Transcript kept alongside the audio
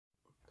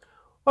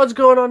What's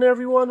going on,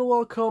 everyone?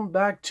 Welcome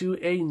back to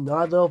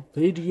another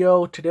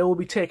video. Today we'll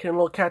be taking a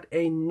look at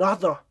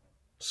another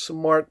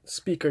smart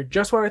speaker.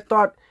 Just when I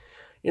thought,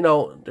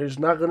 there's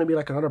not going to be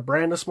like another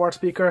brand of smart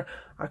speaker,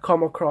 I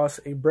come across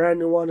a brand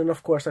new one, and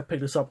of course I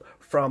picked this up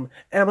from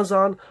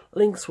Amazon.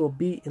 Links will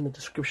be in the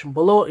description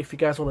below if you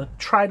guys want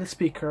to try the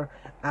speaker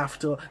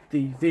after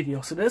the video.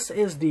 So this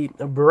is the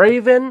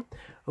BRAVEN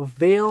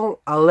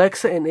Vale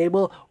Alexa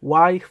enabled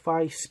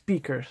Wi-Fi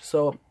speaker.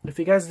 So if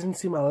you guys didn't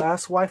see my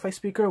last Wi-Fi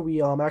speaker,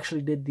 we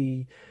actually did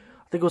I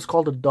think it was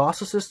called the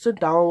DOS Assistant.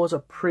 That one was a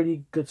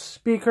pretty good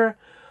speaker.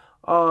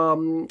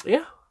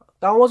 Yeah,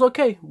 that one was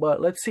okay,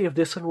 but let's see if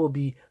this one will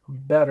be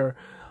better.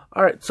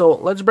 Alright, so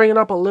let's bring it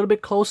up a little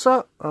bit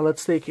closer and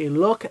let's take a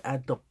look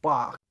at the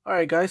box.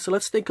 Alright guys, so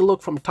let's take a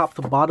look from top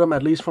to bottom,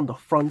 at least from the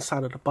front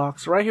side of the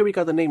box. Right here we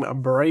got the name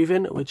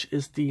BRAVEN, which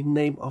is the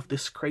name of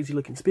this crazy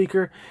looking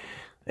speaker.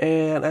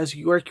 And as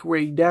you work your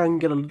way down, you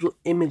get a little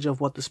image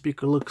of what the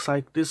speaker looks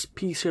like. This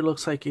piece here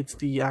looks like it's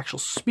the actual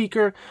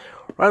speaker.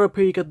 Right up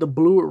here you get the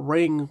blue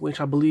ring,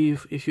 which I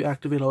believe if you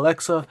activate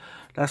Alexa,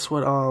 that's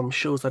what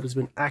shows that it's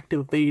been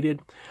activated.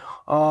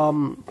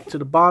 To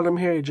the bottom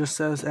here it just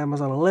says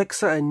Amazon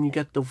Alexa, and you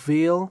get the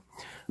Vale,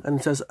 and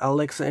it says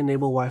Alexa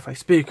enable Wi-Fi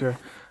speaker.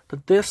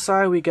 To this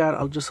side we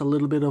got just a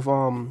little bit of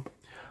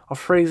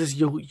phrases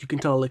you can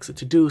tell Alexa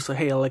to do. So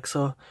hey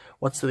Alexa,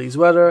 what's today's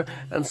weather,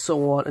 and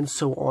so on and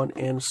so on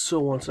and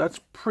so on. So that's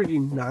pretty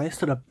nice.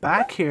 To the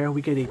back here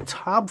we get a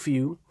top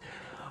view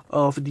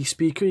of the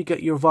speaker. You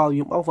get your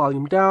volume up,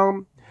 volume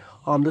down.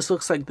 This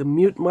looks like the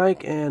mute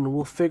mic, and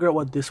we'll figure out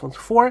what this one's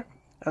for.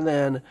 And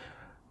then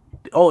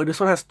this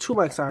one has two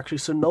mics actually.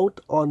 So note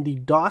on the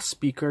DOS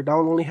speaker, that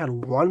one only had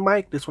one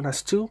mic, this one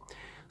has two.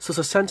 So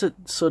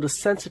the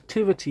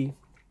sensitivity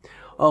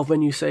of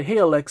when you say hey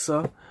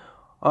Alexa,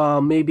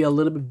 maybe a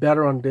little bit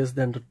better on this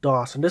than the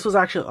DOS, and this was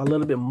actually a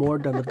little bit more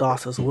than the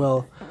DOS as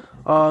well.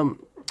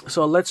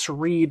 So let's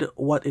read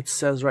what it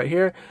says right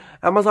here.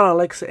 Amazon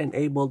Alexa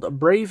enabled.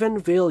 BRAVEN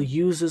Vale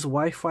uses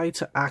Wi-Fi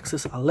to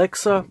access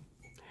Alexa,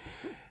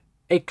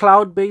 a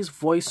cloud-based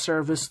voice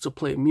service to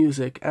play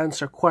music,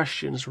 answer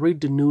questions,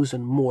 read the news,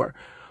 and more.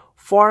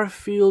 Far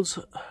fields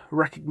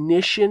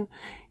recognition,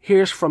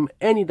 hears from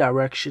any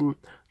direction,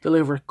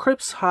 deliver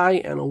crisp, high,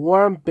 and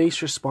warm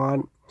bass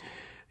response,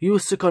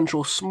 used to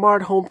control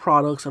smart home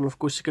products, and of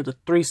course you get the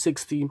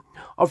 360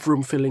 of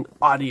room filling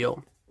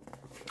audio.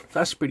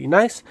 That's pretty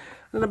nice.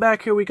 In the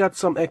back here we got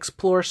some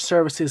Explore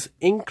services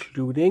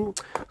including,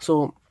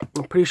 so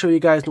I'm pretty sure you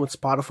guys know what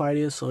Spotify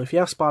is. So if you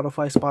have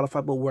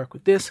Spotify will work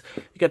with this.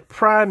 You get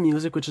Prime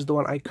Music, which is the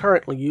one I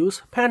currently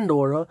use,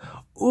 Pandora,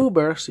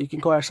 Uber, so you can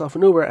call yourself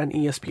an Uber, and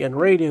ESPN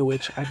Radio,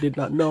 which I did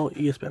not know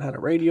ESPN had a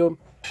radio.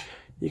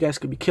 You guys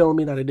could be killing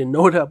me that I didn't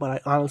know that,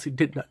 but I honestly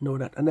did not know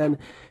that. And then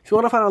if you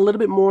want to find a little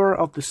bit more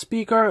of the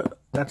speaker,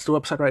 that's the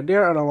website right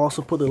there, and I'll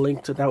also put a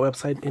link to that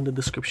website in the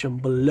description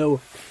below.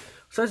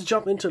 So let's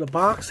jump into the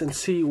box and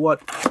see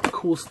what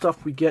cool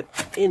stuff we get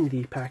in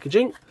the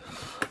packaging.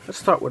 Let's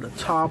start with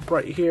the top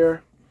right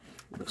here.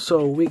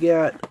 So we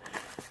get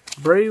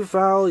BRAVEN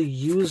Vale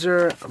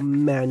user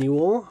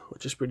manual,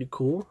 which is pretty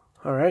cool.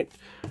 Alright,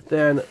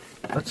 then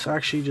let's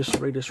actually just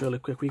read this really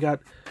quick. We got,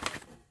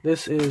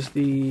 this is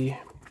the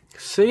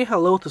Say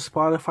Hello to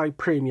Spotify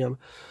Premium,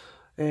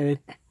 and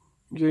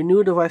your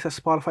new device has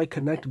Spotify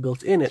Connect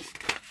built in it.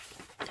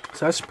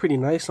 So that's pretty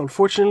nice.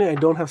 Unfortunately, I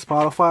don't have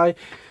Spotify,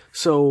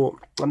 so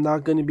I'm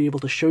not going to be able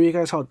to show you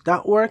guys how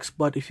that works.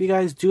 But if you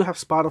guys do have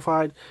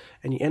Spotify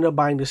and you end up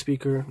buying the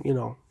speaker,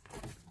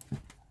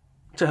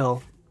 to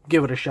hell,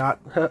 give it a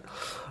shot.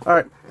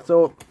 Alright,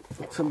 so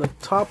it's in the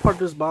top part of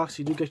this box.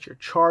 You do get your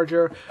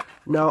charger.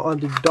 Now on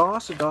the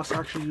DOS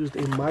actually used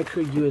a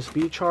micro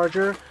USB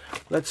charger.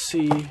 Let's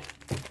see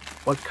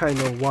what kind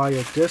of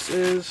wire this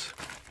is.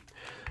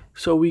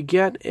 So we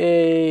get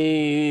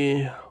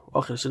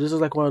so this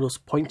is like one of those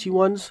pointy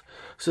ones.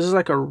 So this is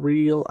like a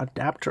real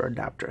adapter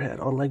head,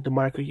 unlike the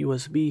micro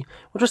USB,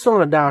 which is still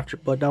an adapter,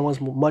 but that one's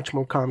much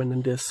more common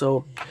than this.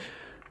 So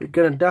we're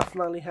gonna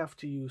definitely have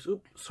to use,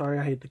 oops, sorry,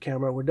 I hate the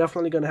camera. We're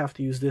definitely gonna have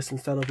to use this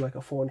instead of like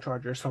a phone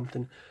charger or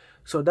something.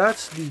 So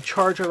that's the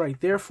charger right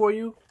there for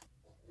you.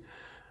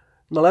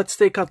 Now let's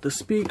take out the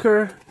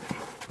speaker.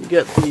 We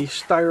get the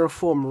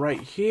styrofoam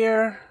right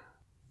here.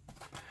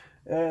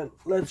 And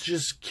let's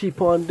just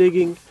keep on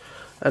digging.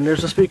 And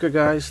there's the speaker,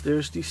 guys.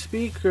 There's the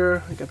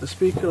speaker. I got the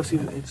speaker. Let's see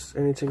if there's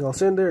anything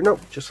else in there.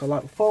 Nope, just a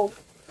lot of foam.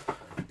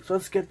 So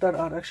let's get that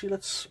out. Actually,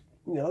 let's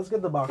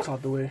get the box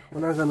out the way.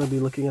 We're not gonna be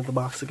looking at the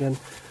box again.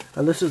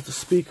 And this is the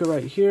speaker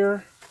right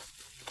here.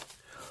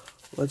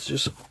 Let's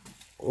just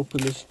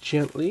open this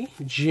gently.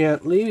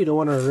 Gently. We don't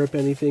want to rip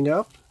anything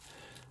up.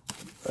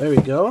 There we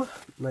go.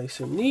 Nice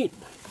and neat.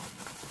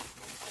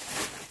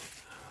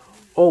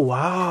 Oh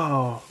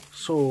wow.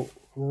 So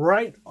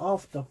right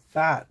off the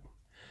bat,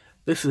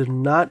 this is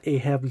not a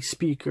heavy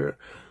speaker,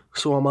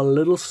 so I'm a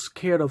little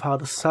scared of how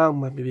the sound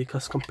might be,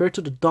 because compared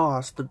to the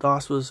DOS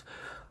was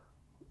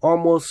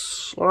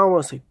almost, well, I don't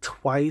want to say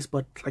twice,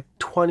 but like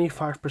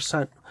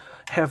 25%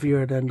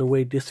 heavier than the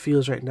way this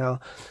feels right now.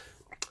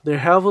 they're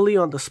heavily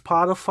on the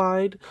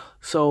Spotify,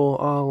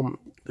 so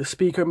the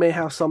speaker may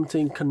have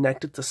something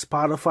connected to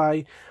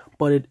Spotify,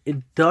 but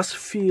it does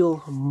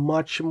feel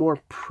much more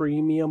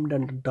premium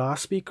than the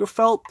DOS speaker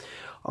felt.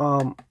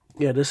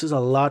 Yeah, this is a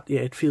lot.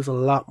 Yeah, it feels a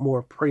lot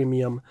more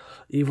premium,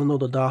 even though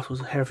the DOS was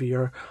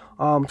heavier.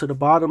 To the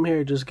bottom here,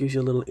 it just gives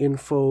you a little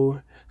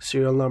info,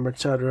 serial number,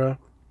 etc.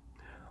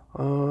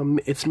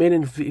 It's made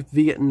in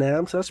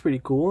Vietnam, so that's pretty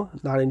cool.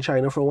 Not in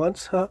China for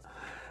once, huh?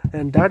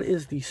 And that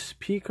is the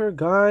speaker,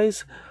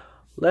 guys.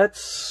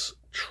 Let's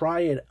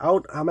try it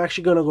out. I'm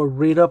actually gonna go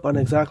read up on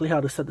exactly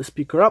how to set the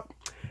speaker up,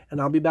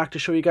 and I'll be back to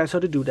show you guys how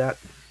to do that.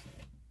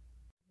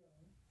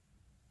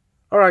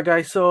 Alright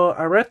guys, so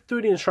I read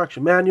through the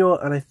instruction manual,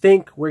 and I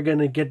think we're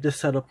gonna get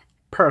this set up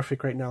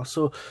perfect right now.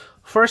 So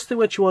first thing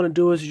what you want to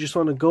do is you just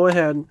want to go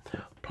ahead and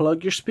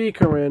plug your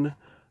speaker in.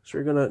 So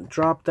you're gonna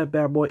drop that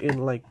bad boy in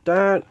like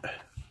that,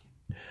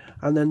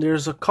 and then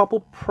there's a couple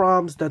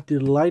prompts that the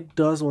light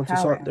does once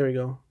it's on. There you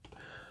go.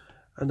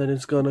 And then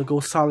it's gonna go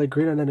solid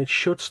green, and then it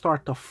should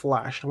start to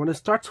flash. And when it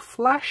starts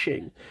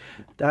flashing,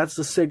 that's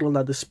the signal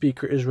that the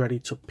speaker is ready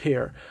to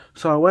pair.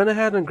 So I went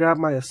ahead and grabbed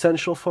my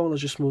essential phone.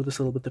 Let's just move this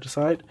a little bit to the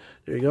side.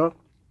 There you go.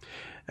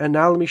 And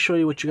now let me show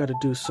you what you got to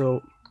do.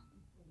 So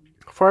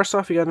first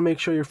off, you got to make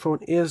sure your phone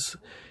is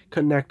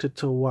connected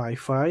to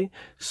Wi-Fi,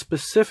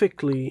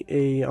 specifically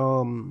a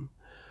 2.4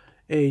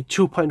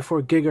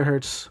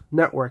 gigahertz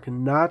network,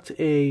 not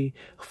a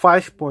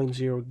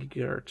 5.0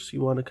 gigahertz.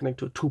 You want to connect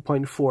to a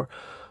 2.4.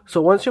 So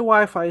once your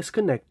Wi-Fi is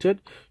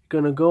connected,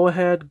 you're gonna go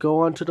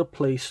onto the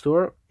Play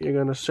Store. You're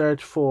gonna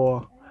search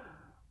for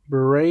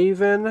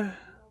BRAVEN,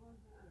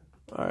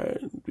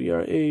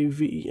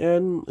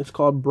 BRAVEN. It's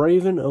called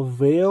BRAVEN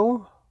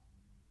Vale.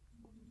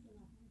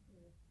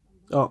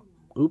 Oh,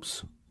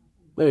 oops.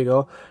 There you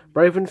go.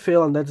 BRAVEN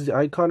Vale, and that's the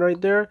icon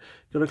right there.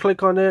 You're gonna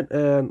click on it,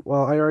 and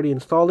well, I already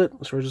installed it,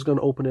 so we're just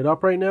gonna open it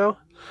up right now,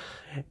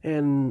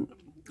 and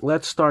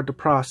let's start the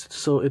process.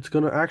 So it's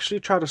gonna actually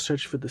try to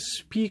search for the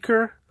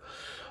speaker.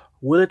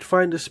 Will it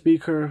find the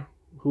speaker?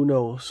 Who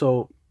knows?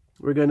 So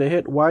we're gonna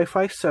hit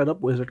Wi-Fi setup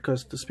wizard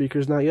because the speaker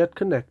is not yet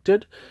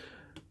connected.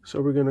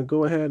 So we're gonna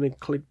go ahead and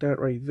click that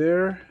right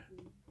there.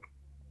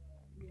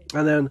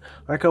 And then,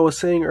 like I was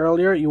saying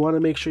earlier, you want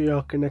to make sure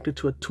you're connected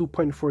to a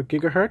 2.4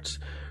 gigahertz.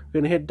 We're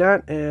gonna hit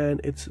that,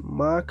 and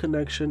my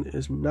connection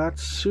is not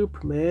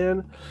super,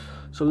 man.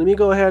 So let me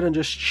go ahead and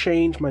just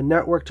change my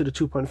network to the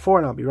 2.4,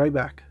 and I'll be right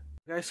back.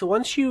 Okay, so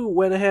once you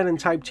went ahead and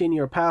typed in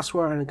your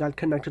password and got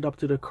connected up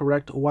to the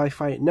correct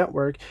Wi-Fi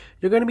network,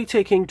 you're going to be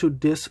taken to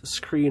this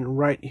screen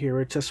right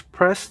here. It says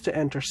press to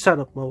enter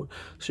setup mode.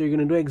 So you're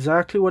going to do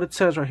exactly what it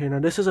says right here. Now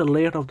this is a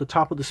layout of the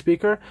top of the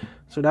speaker,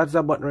 so that's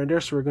that button right there.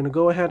 So we're going to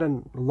go ahead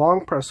and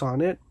long press on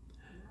it.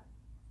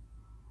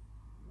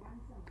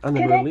 And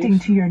then connecting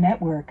to your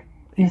network.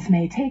 This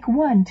may take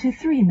 1 to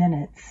 3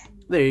 minutes.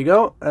 There you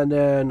go. And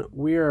then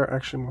we are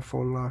actually, my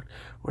phone locked.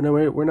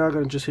 We're not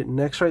going to just hit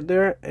next right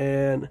there,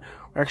 and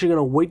we're actually going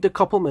to wait a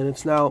couple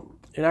minutes. Now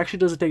it actually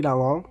doesn't take that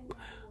long,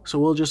 so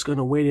we're just going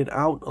to wait it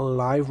out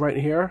live right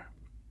here,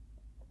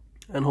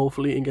 and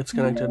hopefully it gets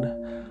connected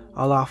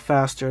a lot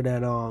faster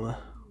than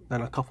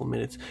a couple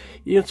minutes.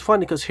 It's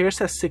funny because here it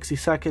says 60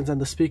 seconds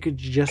and the speaker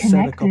just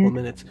said a couple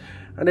minutes.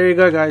 And there you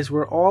go, guys,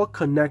 we're all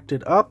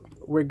connected up.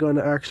 We're going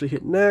to actually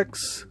hit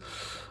next.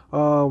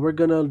 We're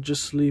gonna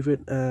just leave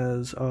it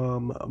as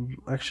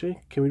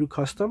actually, can we do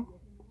custom?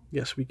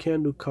 Yes, we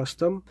can do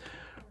custom.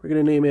 We're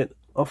gonna name it,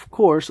 of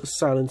course,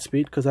 Silent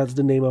Speed, because that's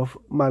the name of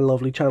my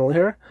lovely channel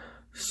here.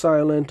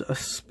 Silent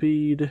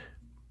Speed.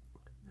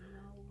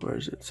 Where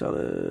is it?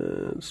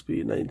 Silent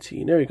Speed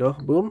 19. There you go.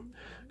 Boom.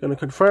 Gonna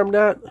confirm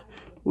that.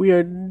 We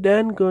are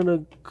then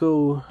gonna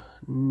go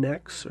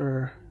next,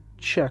 or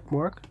check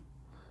mark.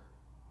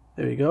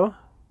 There you go.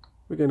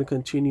 We're gonna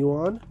continue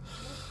on.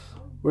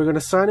 We're going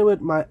to sign in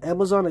with my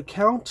Amazon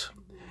account,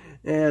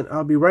 and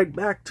I'll be right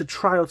back to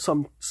try out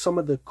some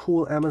of the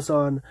cool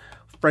Amazon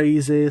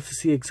phrases to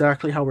see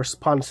exactly how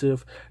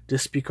responsive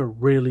this speaker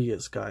really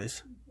is,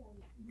 guys.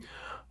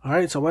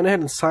 Alright, so I went ahead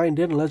and signed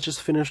in. Let's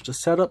just finish the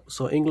setup.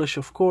 So English,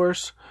 of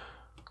course,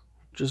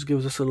 just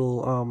gives us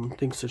little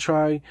things to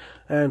try.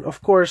 And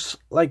of course,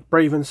 like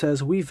BRAVEN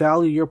says, we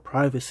value your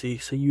privacy,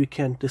 so you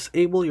can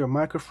disable your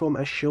microphone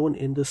as shown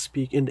in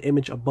the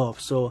image above.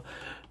 So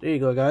there you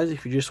go, guys.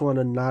 If you just want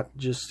to not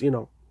just,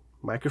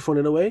 microphone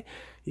it away,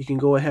 you can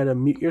go ahead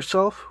and mute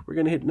yourself. We're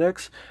going to hit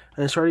next,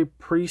 and it's already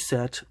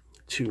preset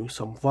to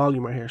some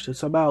volume right here. So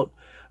it's about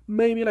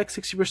maybe like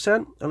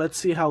 60%, and let's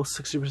see how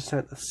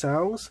 60%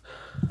 sounds.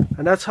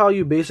 And that's how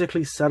you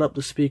basically set up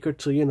the speaker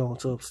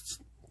to,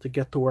 to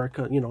get to work,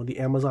 the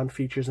Amazon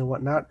features and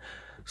whatnot.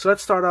 So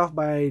let's start off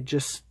by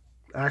just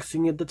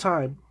asking it the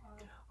time.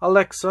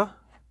 Alexa,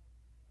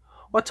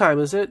 what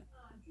time is it?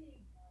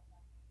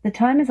 The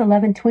time is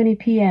 11:20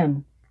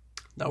 p.m.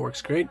 That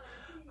works great.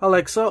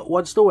 Alexa,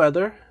 what's the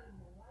weather?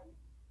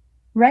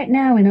 Right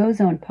now in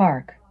Ozone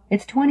Park,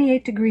 it's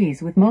 28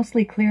 degrees with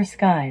mostly clear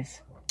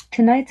skies.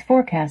 Tonight's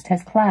forecast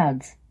has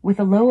clouds with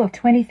a low of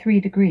 23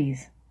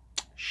 degrees.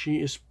 She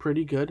is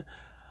pretty good.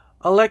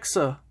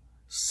 Alexa,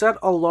 set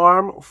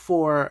alarm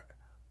for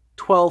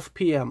 12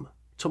 p.m.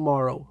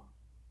 tomorrow.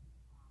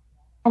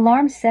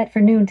 Alarm set for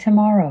noon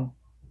tomorrow.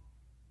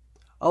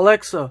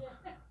 Alexa,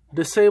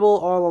 disable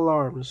all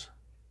alarms.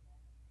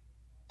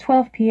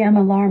 12 p.m.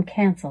 alarm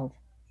canceled.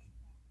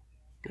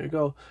 There you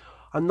go.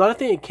 Another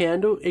thing it can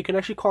do, it can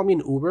actually call me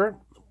an Uber,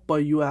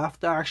 but you have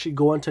to actually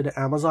go into the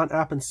Amazon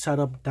app and set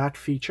up that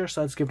feature. So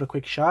let's give it a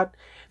quick shot,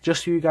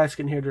 just so you guys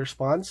can hear the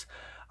response.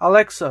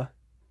 Alexa,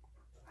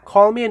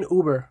 call me an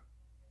Uber.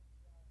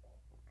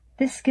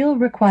 This skill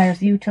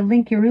requires you to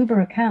link your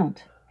Uber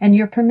account and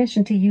your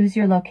permission to use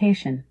your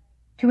location.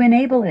 To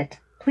enable it,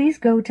 please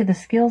go to the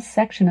Skills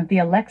section of the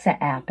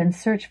Alexa app and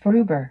search for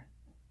Uber.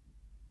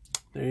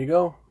 There you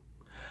go.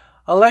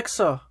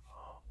 Alexa,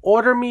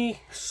 order me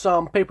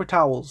some paper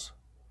towels.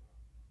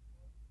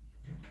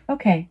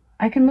 Okay,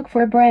 I can look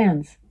for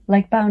brands,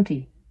 like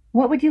Bounty.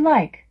 What would you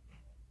like?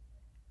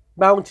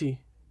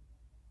 Bounty.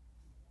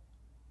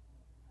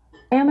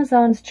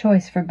 Amazon's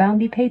choice for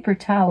Bounty paper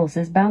towels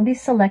is Bounty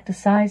Select a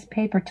Size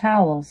Paper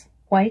Towels,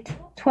 White,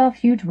 12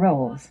 huge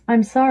rolls.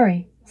 I'm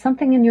sorry,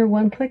 something in your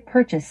one-click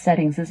purchase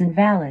settings is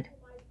invalid.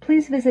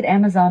 Please visit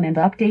Amazon and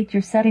update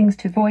your settings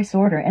to voice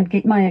order and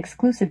get my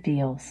exclusive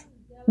deals.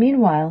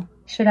 Meanwhile,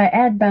 should I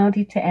add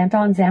Bounty to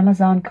Anton's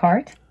Amazon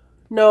cart?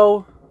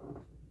 No.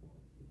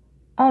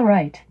 All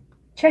right.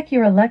 Check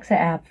your Alexa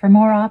app for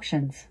more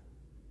options.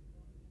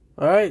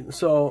 Alright,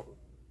 so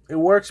it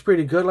works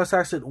pretty good. Let's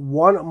ask it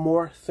one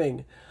more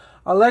thing.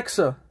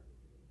 Alexa,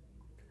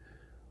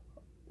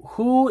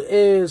 who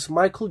is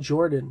Michael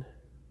Jordan?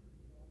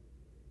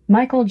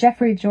 Michael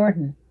Jeffrey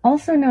Jordan,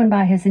 also known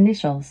by his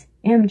initials,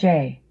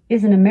 MJ,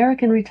 is an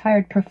American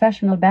retired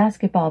professional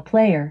basketball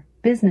player,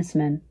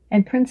 businessman,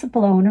 and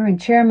principal owner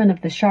and chairman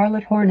of the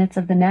Charlotte Hornets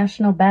of the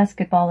National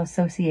Basketball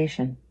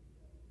Association.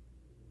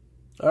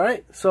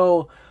 Alright,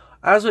 so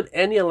as with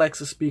any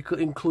Alexa speaker,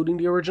 including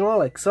the original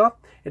Alexa,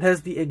 it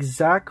has the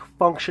exact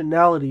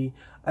functionality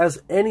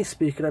as any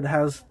speaker that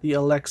has the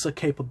Alexa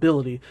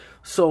capability.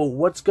 So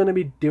what's going to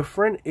be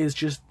different is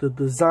just the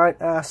design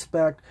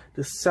aspect,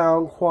 the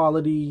sound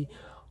quality,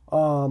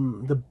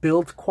 the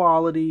build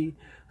quality.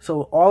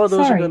 So all of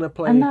those are going to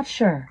play. I'm not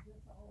sure.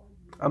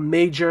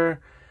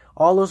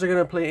 All those are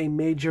going to play a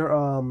major,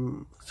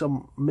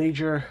 some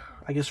major,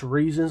 I guess,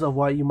 reasons of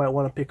why you might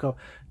want to pick up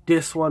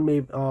this one,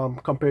 maybe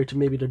compared to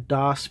maybe the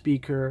DOS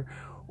speaker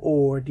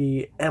or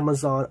the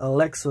Amazon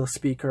Alexa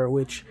speaker,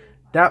 which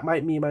that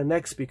might be my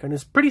next speaker. And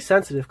it's pretty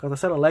sensitive because I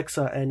said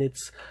Alexa and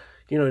it's,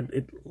 you know,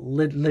 it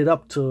lit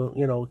up to,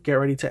 you know, get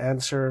ready to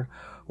answer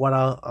what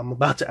I'm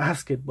about to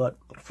ask it. But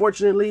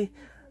unfortunately,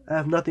 I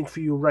have nothing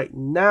for you right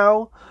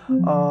now.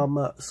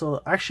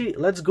 So actually,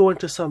 let's go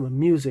into some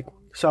music.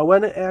 So I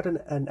went ahead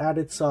and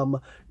added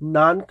some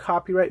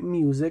non-copyright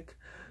music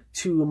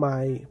to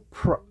my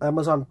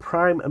Amazon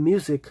Prime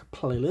Music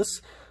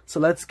playlist. So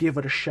let's give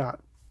it a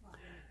shot.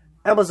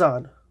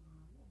 Amazon.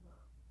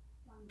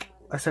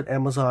 I said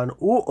Amazon.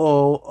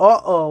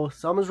 Uh-oh.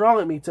 Something's wrong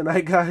with me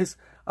tonight, guys.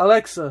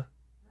 Alexa,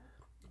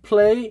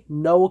 play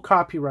no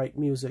copyright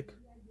music.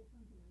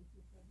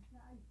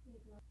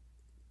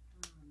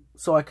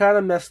 So I kind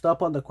of messed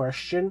up on the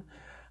question.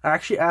 I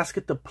actually asked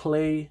it to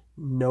play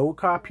no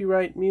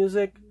copyright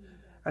music,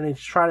 and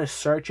it's trying to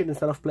search it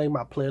instead of playing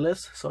my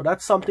playlist. So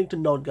that's something to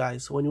note,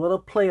 guys. So when you want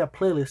to play a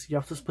playlist, you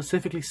have to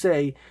specifically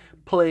say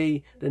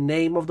play the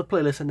name of the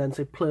playlist and then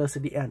say playlist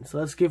at the end. So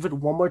let's give it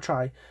one more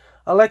try.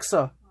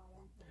 Alexa,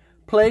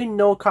 play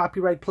no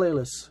copyright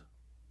playlist.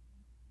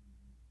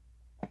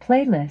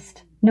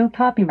 Playlist, no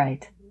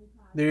copyright.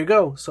 There you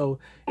go. So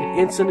it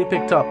instantly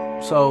picked up.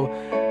 So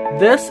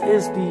this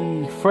is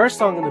the first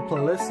song in the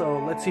playlist.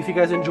 So let's see if you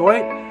guys enjoy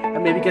it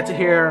and maybe get to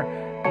hear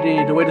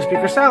the way the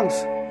speaker sounds.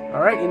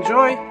 Alright,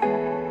 enjoy!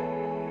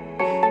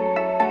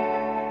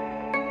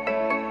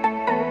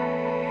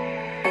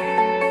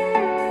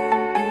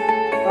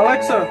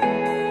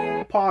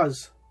 Alexa,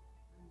 pause.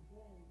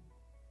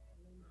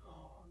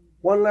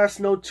 One last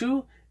note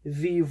too,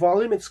 the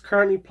volume it's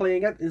currently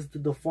playing at is the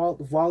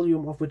default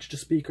volume of which the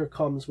speaker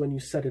comes when you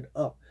set it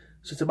up.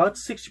 So it's about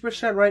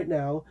 60% right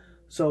now,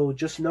 so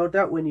just note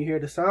that when you hear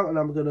the sound, and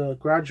I'm going to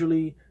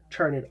gradually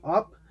turn it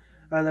up,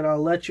 and then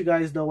I'll let you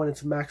guys know when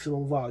it's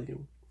maximum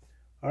volume.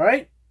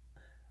 Alright?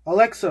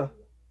 Alexa,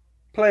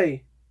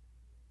 play.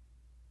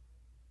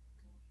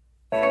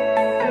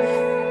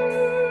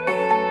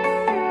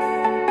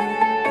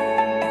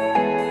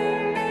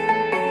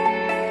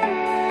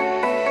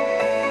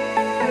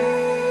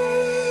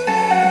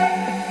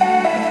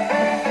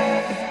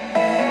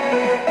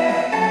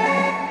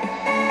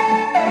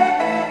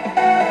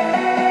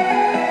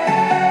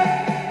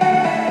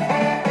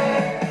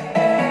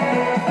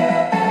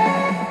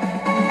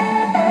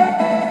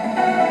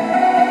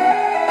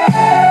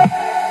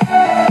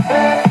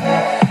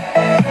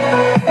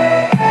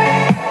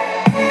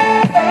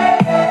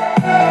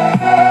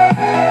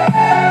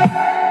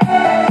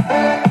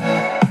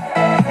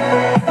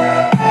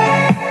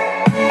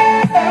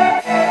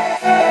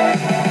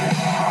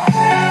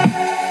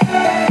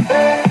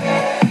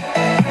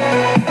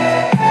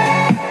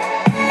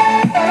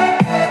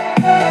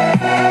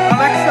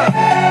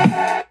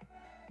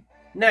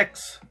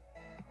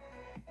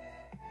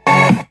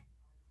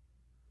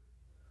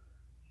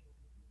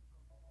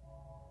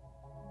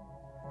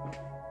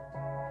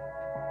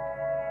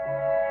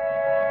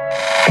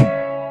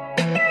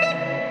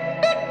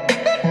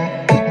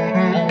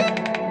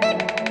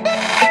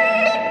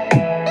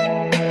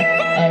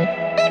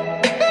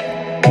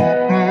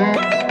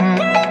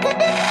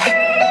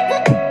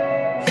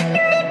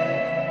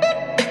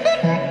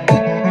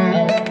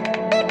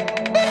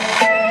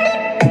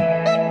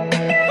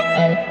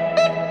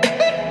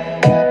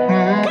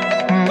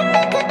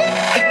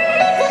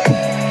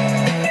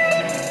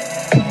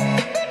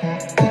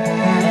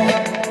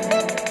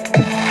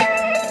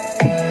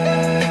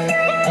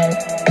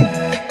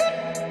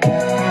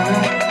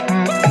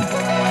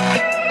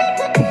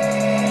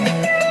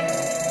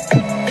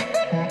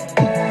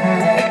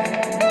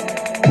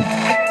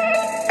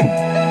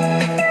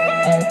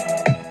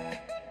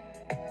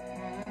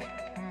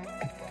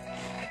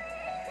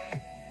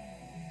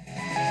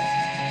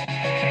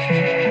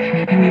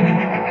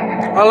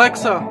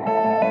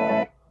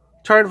 Alexa,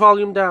 turn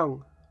volume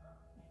down.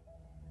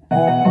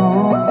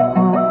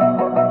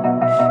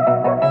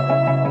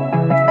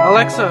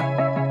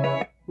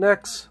 Alexa,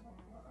 next.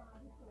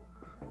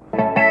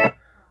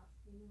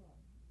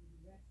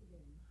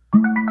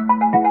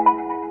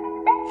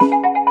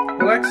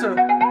 Alexa,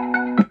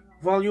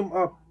 volume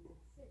up.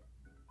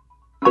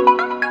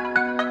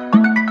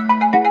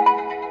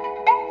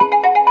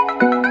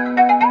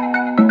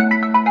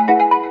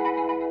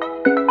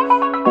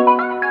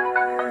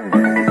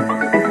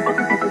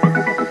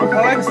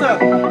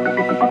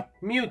 Alexa,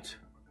 mute.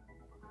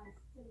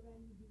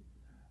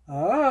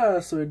 Ah,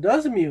 so it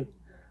does mute.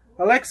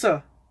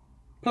 Alexa,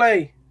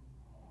 play.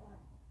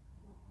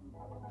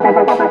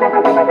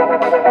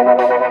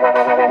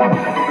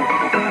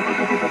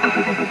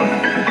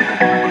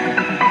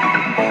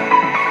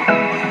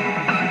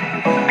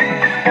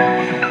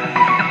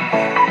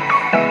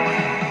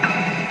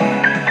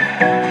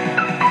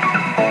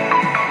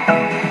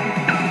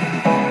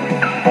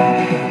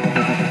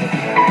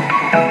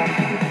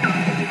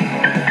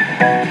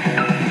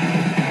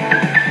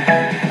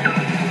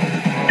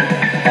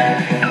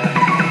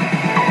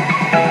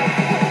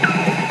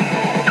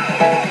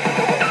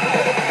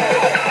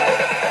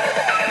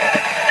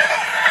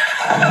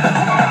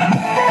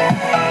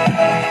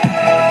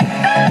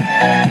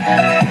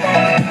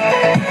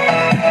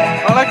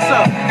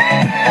 Alexa,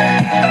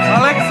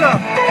 Alexa,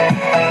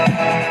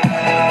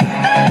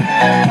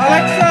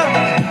 Alexa,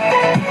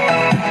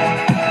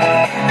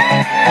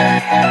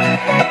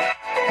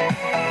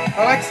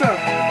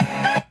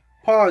 Alexa,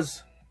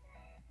 pause.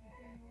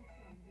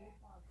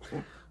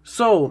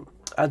 So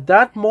at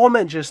that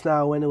moment just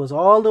now, when it was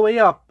all the way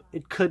up,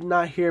 it could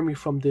not hear me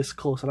from this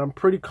close, and I'm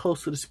pretty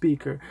close to the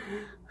speaker.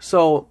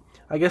 So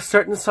I guess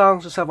certain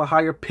songs just have a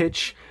higher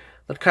pitch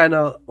that kind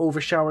of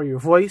overshadow your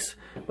voice,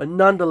 but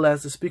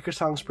nonetheless the speaker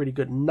sounds pretty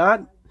good.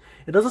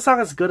 It doesn't sound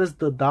as good as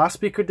the DAW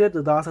speaker did.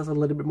 The DAW has a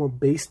little bit more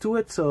bass to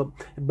it, so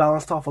it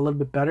balanced off a little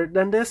bit better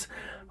than this.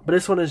 But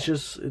this one is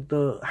just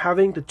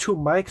having the two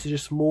mics is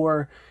just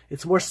more.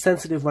 It's more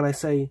sensitive when I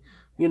say,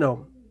 you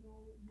know,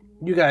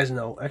 you guys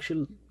know.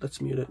 Actually, let's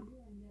mute it.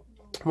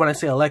 When I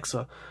say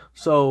Alexa,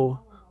 so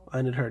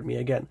and it heard me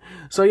again.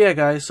 So yeah,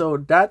 guys. So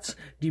that's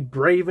the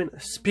BRAVEN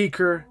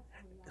speaker.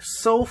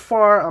 So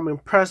far, I'm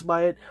impressed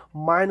by it,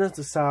 minus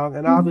the sound.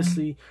 And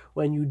obviously,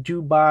 when you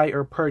do buy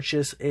or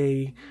purchase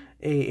a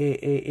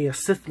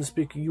system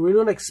speaker, you really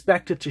don't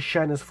expect it to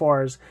shine as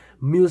far as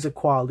music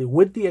quality,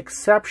 with the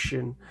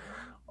exception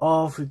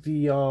of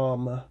the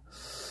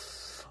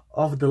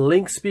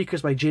Link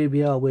speakers by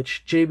JBL,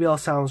 which JBL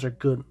sounds are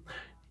good.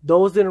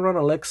 Those didn't run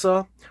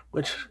Alexa,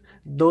 which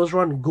those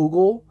run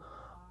Google,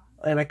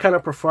 and I kind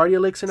of prefer the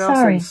Alexa now.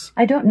 Sorry,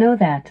 I don't know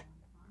that.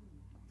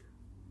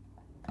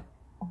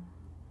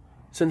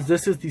 Since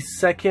this is the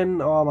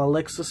second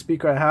Alexa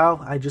speaker I have,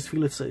 I just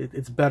feel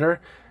it's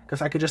better,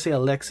 because I could just say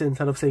Alexa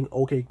instead of saying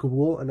okay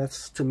Google, and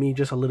that's to me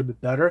just a little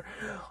bit better.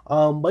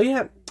 But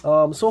yeah,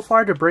 so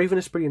far the BRAVEN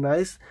is pretty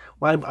nice.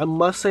 I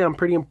must say I'm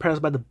pretty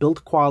impressed by the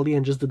build quality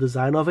and just the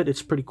design of it.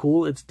 It's pretty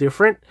cool. It's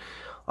different.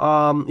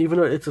 Even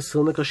though it's a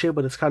cylindrical shape,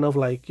 but it's kind of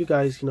like, you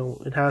guys, you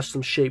know, it has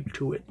some shape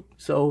to it.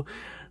 So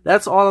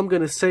that's all I'm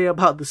gonna say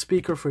about the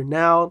speaker for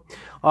now.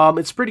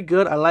 It's pretty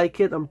good. I like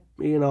it. I'm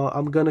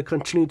gonna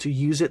continue to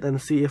use it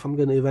and see if I'm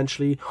gonna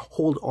eventually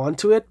hold on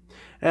to it.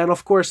 And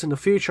of course, in the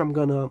future, I'm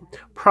gonna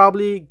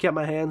probably get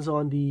my hands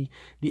on the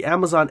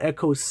Amazon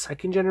Echo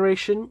 2nd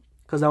generation,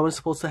 because that one's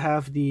supposed to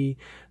have the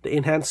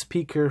enhanced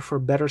speaker for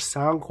better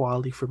sound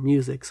quality for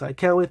music. So I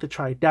can't wait to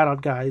try that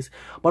out, guys.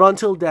 But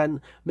until then,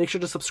 make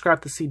sure to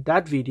subscribe to see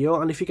that video.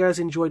 And if you guys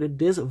enjoyed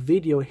this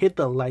video, hit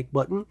the like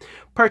button.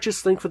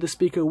 Purchase link for the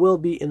speaker will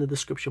be in the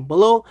description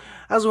below,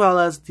 as well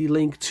as the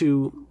link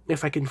to,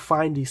 if I can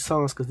find these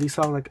songs, because these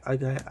songs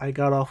I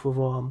got off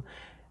of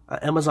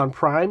Amazon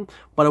Prime,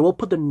 but I will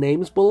put the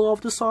names below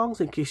of the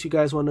songs in case you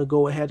guys want to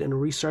go ahead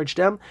and research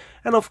them.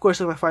 And of course,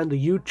 if I find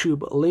the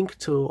YouTube link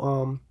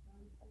to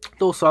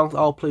those songs,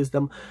 I'll place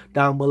them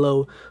down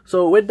below.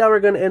 So with that, we're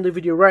going to end the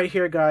video right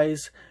here,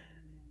 guys.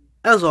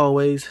 As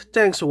always,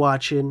 thanks for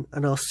watching,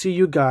 and I'll see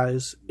you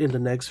guys in the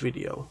next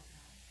video.